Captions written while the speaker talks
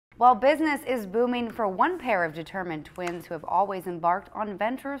While business is booming for one pair of determined twins who have always embarked on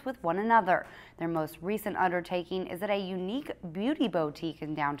ventures with one another. Their most recent undertaking is at a unique beauty boutique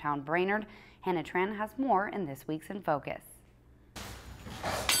in downtown Brainerd. Hannah Tran has more in this week's In Focus.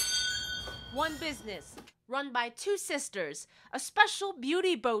 One business, run by two sisters, a special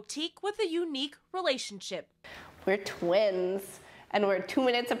beauty boutique with a unique relationship. We're twins, and we're 2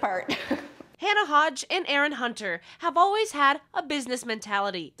 minutes apart. Hannah Hodge and Aaron Hunter have always had a business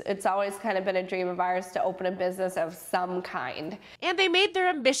mentality. It's always kind of been a dream of ours to open a business of some kind. And they made their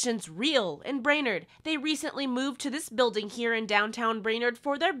ambitions real in Brainerd. They recently moved to this building here in downtown Brainerd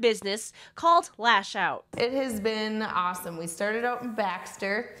for their business called Lash Out. It has been awesome. We started out in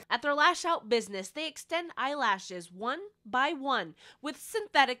Baxter. At their Lash Out business, they extend eyelashes one by one with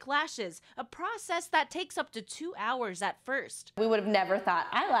synthetic lashes, a process that takes up to 2 hours at first. We would have never thought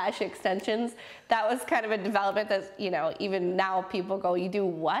eyelash extensions. That was kind of a development that, even now people go, you do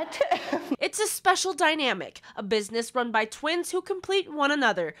what? It's a special dynamic, a business run by twins who complete one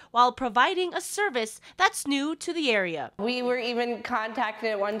another while providing a service that's new to the area. We were even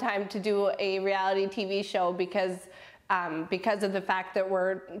contacted at one time to do a reality TV show because of the fact that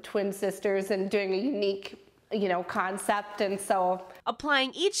we're twin sisters and doing a unique concept, and so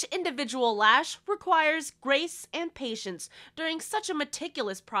applying each individual lash requires grace and patience during such a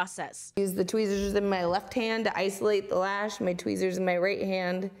meticulous process. Use the tweezers in my left hand to isolate the lash, my tweezers in my right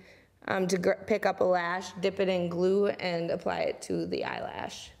hand to pick up a lash, dip it in glue, and apply it to the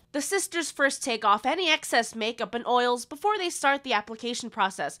eyelash. The sisters first take off any excess makeup and oils before they start the application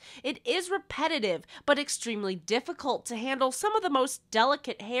process. It is repetitive, but extremely difficult to handle some of the most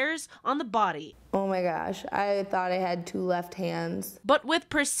delicate hairs on the body. Oh my gosh, I thought I had 2 left hands. But with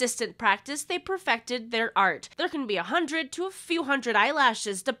persistent practice, they perfected their art. There can be 100 to a few hundred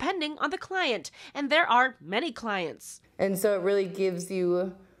eyelashes depending on the client, and there are many clients. And so it really gives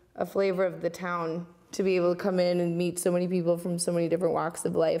you a flavor of the town to be able to come in and meet so many people from so many different walks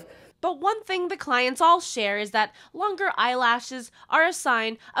of life. But one thing the clients all share is that longer eyelashes are a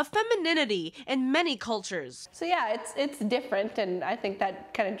sign of femininity in many cultures. So yeah, it's different, and I think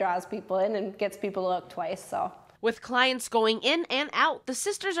that kind of draws people in and gets people to look twice. So with clients going in and out, the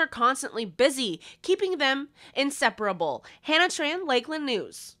sisters are constantly busy, keeping them inseparable. Hannah Tran, Lakeland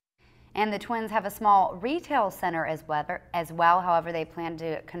News. And the twins have a small retail center as well. However, they plan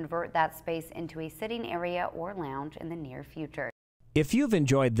to convert that space into a sitting area or lounge in the near future. If you've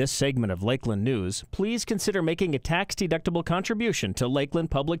enjoyed this segment of Lakeland News, please consider making a tax-deductible contribution to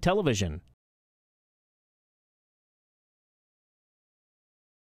Lakeland Public Television.